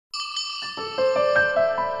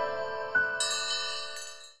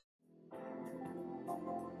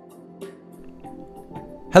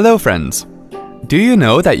Hello friends! Do you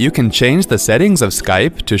know that you can change the settings of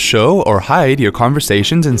Skype to show or hide your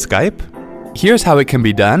conversations in Skype? Here's how it can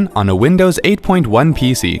be done on a Windows 8.1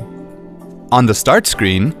 PC. On the Start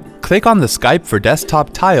screen, click on the Skype for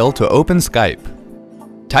Desktop tile to open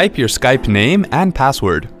Skype. Type your Skype name and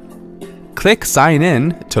password. Click Sign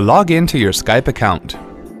In to log into your Skype account.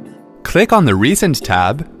 Click on the Recent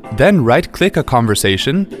tab, then right-click a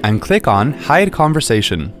conversation and click on Hide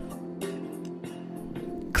Conversation.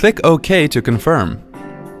 Click OK to confirm.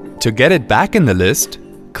 To get it back in the list,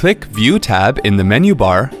 click View tab in the menu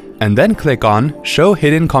bar and then click on Show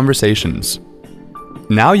Hidden Conversations.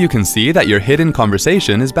 Now you can see that your hidden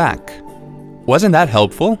conversation is back. Wasn't that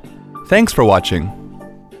helpful? Thanks for watching.